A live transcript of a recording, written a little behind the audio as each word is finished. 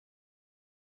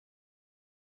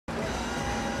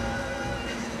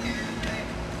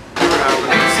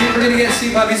We're gonna get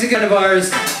Steve Pop. He's a friend of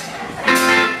ours.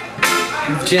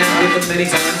 We've jammed with him many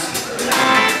times.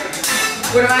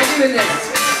 What do I do in this?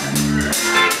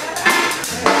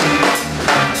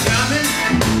 Jamming?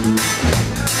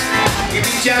 You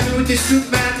be jamming with the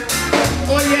SupeMan.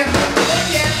 Oh yeah, oh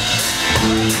yeah.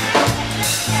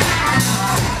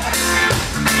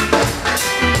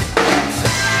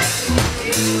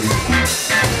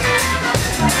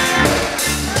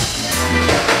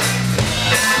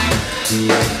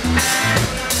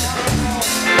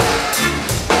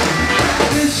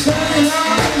 It's so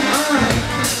long,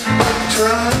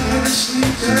 trying to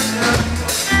sleep at night.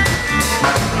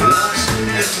 Lost in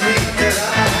the dream that I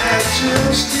had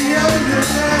just the other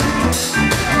night.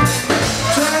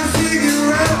 Trying to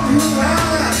figure out who I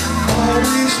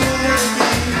always wanted to be.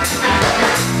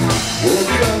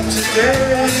 Woke up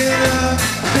today in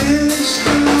a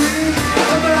mystery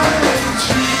about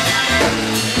you.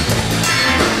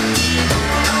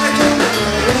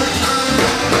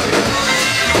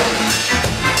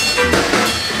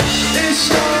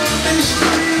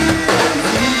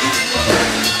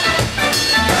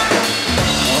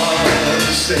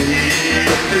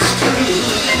 It's true.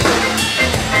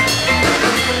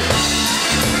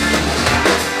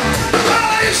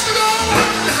 I used to go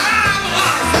out and have a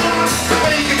lot of fun,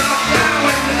 waking up now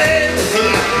in the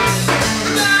neighborhood.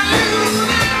 But now you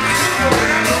never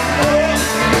around no more.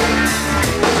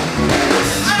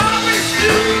 I always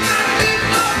knew that I didn't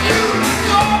love you. You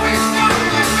always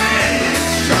walked away.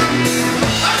 It's true.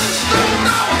 I just don't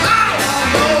know how I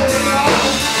know it all.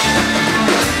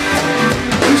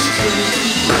 It's true.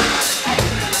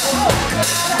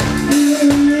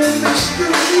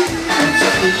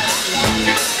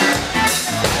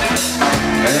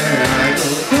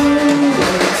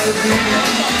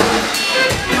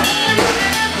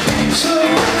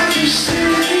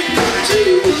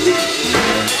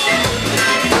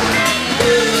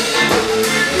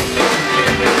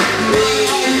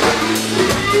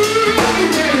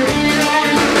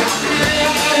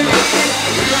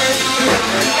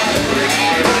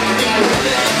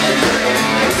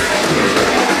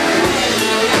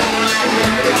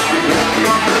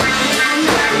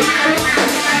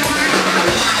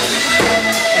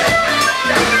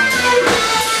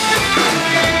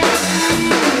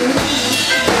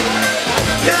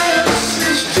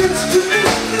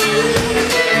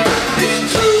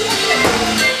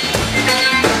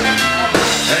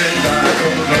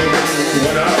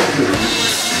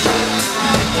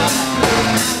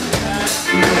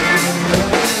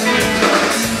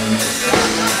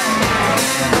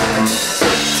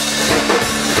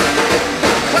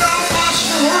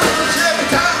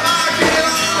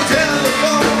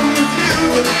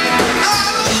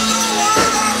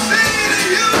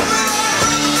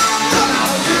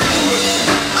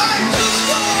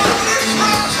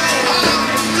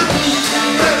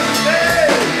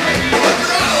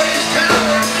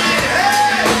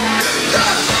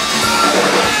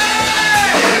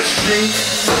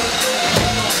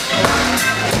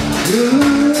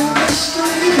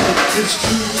 It's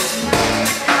true.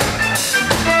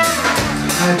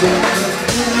 I don't know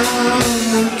how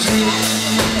to,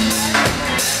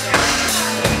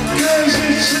 'cause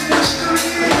it's a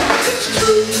mystery. It's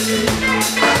true.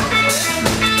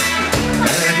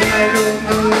 And I don't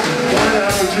know what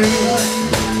I'll do,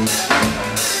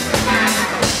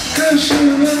 'cause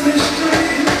you're a mystery.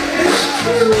 It's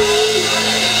true.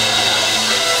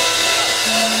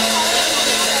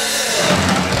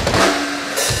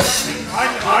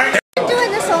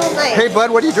 Hey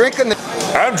bud, what are you drinking?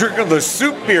 I'm drinking the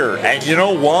soup beer, and you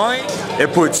know why?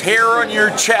 It puts hair on your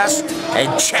chest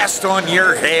and chest on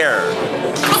your hair.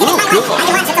 Ooh, cool.